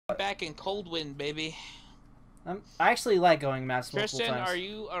Back in Coldwind, baby. I actually like going mass multiple Tristan, times. are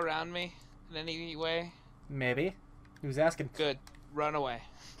you around me in any way? Maybe. Who's asking? Good. Run away.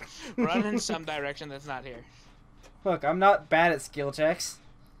 Run in some direction that's not here. Look, I'm not bad at skill checks.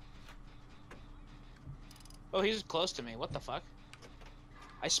 Oh, he's close to me. What the fuck?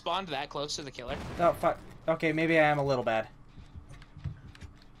 I spawned that close to the killer. Oh, fuck. Okay, maybe I am a little bad.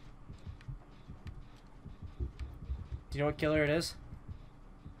 Do you know what killer it is?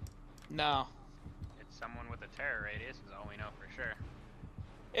 No. It's someone with a terror radius is all we know for sure.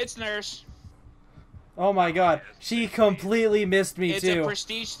 It's Nurse. Oh my god. She completely missed me It's too. a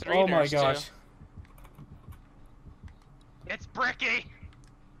Prestige 3 Oh my Nurse, gosh. too. It's Bricky!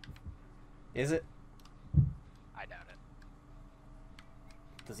 Is it? I doubt it.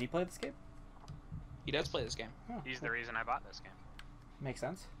 Does he play this game? He does play this game. Oh, He's cool. the reason I bought this game. Makes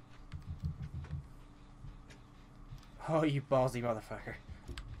sense. Oh, you ballsy motherfucker.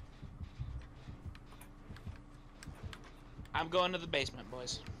 I'm going to the basement,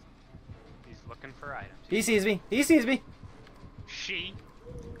 boys. He's looking for items. He sees me. He sees me. She.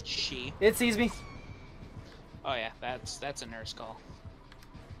 She. It sees me. Oh yeah, that's a Nurse call.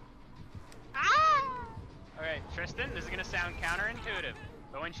 Ah! Alright, Tristan, this is gonna sound counterintuitive,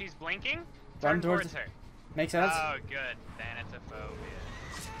 but when she's blinking, turn Run towards her. Makes sense. Oh, good. Thanatophobia.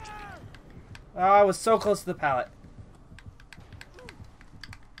 Oh, I was so close to the pallet.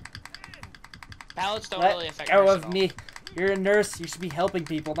 Pallets don't Let really affect go Nurse of at all. me. You're a nurse. You should be helping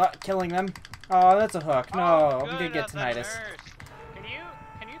people, not killing them. Oh, that's a hook. No, Oh, I'm gonna good, get the tinnitus. nurse. Can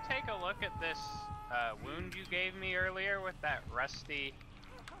you take a look at this wound you gave me earlier with that rusty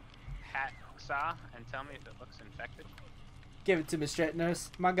hacksaw and tell me if it looks infected? Give it to me straight,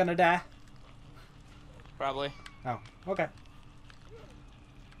 nurse. Am I gonna die? Probably. Oh, okay.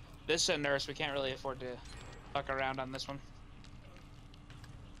 This is a Nurse. We can't really afford to fuck around on this one.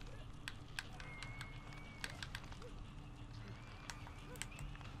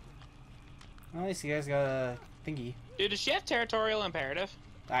 Well, at least you guys got a thingy. Dude, does she have territorial imperative?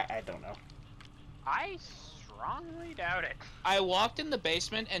 I don't know. I strongly doubt it. I walked in the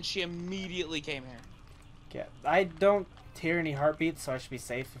basement and she immediately came here. Yeah, I don't hear any heartbeats, so I should be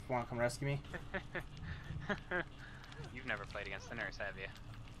safe if you want to come rescue me. You've never played against the nurse, have you?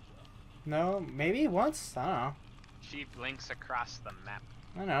 No, maybe once. I don't know. She blinks across the map.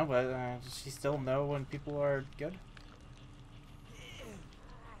 I don't know, but does she still know when people are good?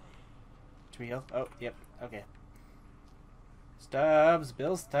 Should we heal? Oh, yep. Okay. Stubbs,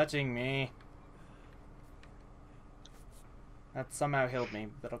 Bill's touching me. That somehow healed me,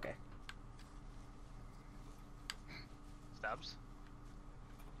 but okay. Stubbs?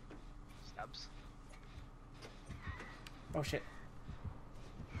 Stubbs? Oh shit.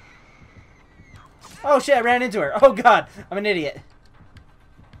 Oh shit, I ran into her. Oh god, I'm an idiot.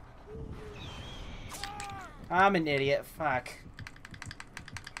 I'm an idiot. Fuck.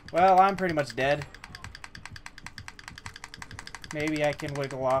 Well, I'm pretty much dead. Maybe I can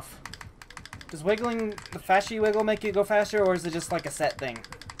wiggle off. Does wiggling, the faster you wiggle, make you go faster, or is it just like a set thing?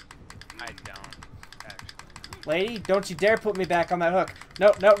 I don't, actually. Lady, don't you dare put me back on that hook.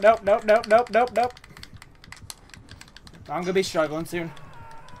 Nope, nope, nope, nope, nope, nope, nope, nope. I'm gonna be struggling soon.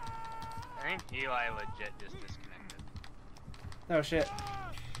 I think Eli legit just disconnected. Oh shit.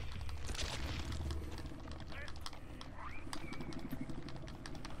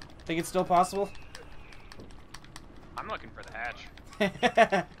 Think it's still possible? I'm looking for the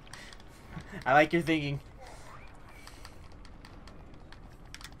hatch. I like your thinking.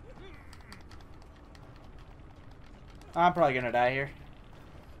 I'm probably gonna die here.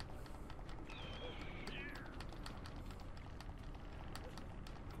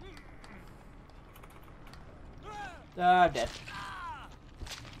 I'm dead.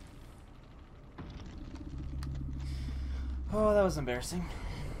 Oh, that was embarrassing.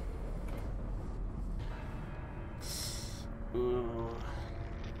 Ooh.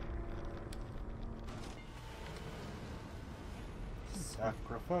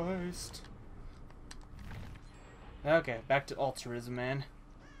 Sacrificed. Okay, back to altruism, man.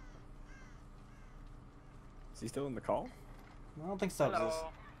 Is he still in the call? I don't think Stubbs is. Hello.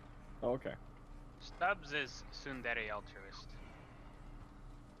 Oh, okay. Stubbs is Sundari altruist.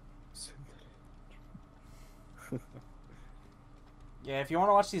 Yeah, if you want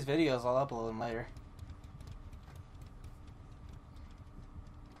to watch these videos, I'll upload them later.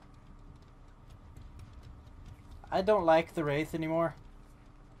 I don't like the Wraith anymore.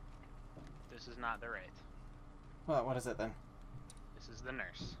 This is not the Wraith. Well, what is it then? This is the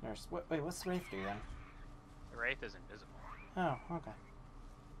nurse. Nurse. Wait, what's the Wraith do then? The Wraith is invisible. Oh, okay.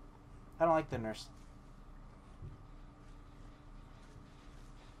 I don't like the nurse.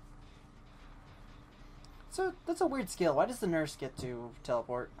 So that's a weird skill. Why does the nurse get to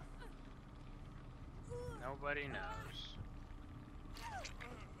teleport? Nobody knows.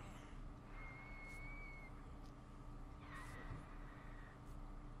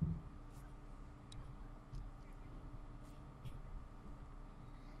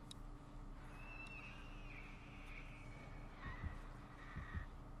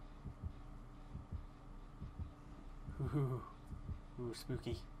 Ooh, ooh,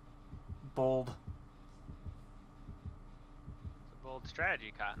 spooky, bold. It's a bold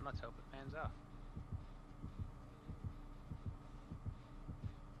strategy, Cotton. Let's hope it pans off.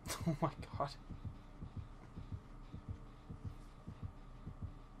 Oh my god.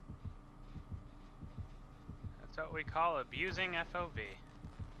 That's what we call abusing FOV.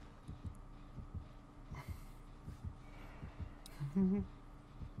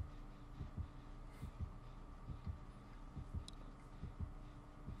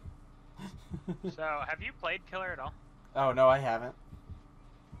 So, have you played Killer at all? Oh no, I haven't.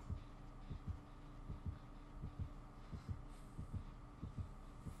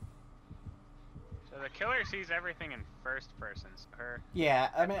 So the killer sees everything in first person. So her. Yeah,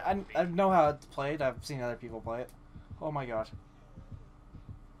 I mean, I know how it's played. I've seen other people play it. Oh my god.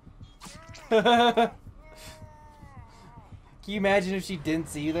 Can you imagine if she didn't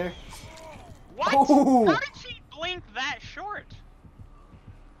see you there? What? Oh! How did she blink that short?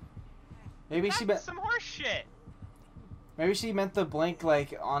 Maybe That's she meant. some horse shit. Maybe she meant the blink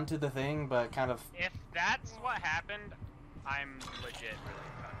like onto the thing, but kind of. If that's what happened, I'm legit really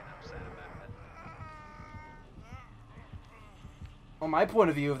fucking upset about it. Well, my point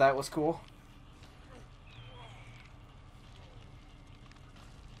of view of that was cool.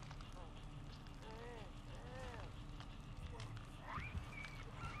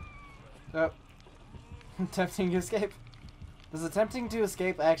 Oh. Attempting to escape. Does attempting to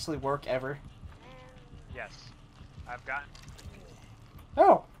escape actually work ever? Yes. I've gotten.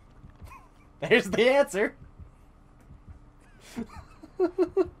 Oh! There's the answer!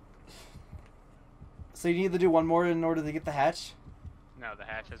 So you need to do one more in order to get the hatch? No, the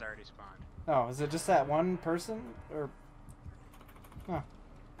hatch has already spawned. Oh, is it just that one person? Or... Huh.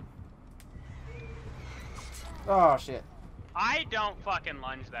 Oh, shit. I don't fucking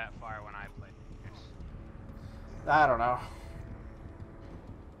lunge that far when I play this. I don't know.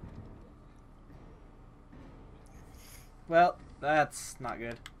 Well, that's not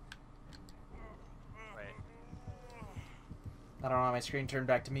good. Wait. I don't know, my screen turned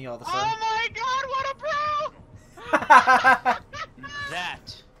back to me all of a sudden. Oh my god, what a bro!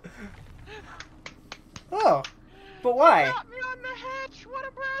 That. Oh, but why? Got me on the hatch, what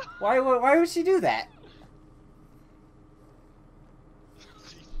a bro! Why would she do that?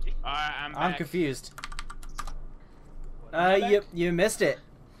 Alright, I'm I'm back. confused. What You missed it.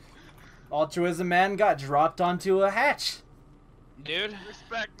 Altruism Man got dropped onto a hatch. Dude,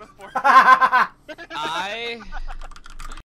 Respect before. I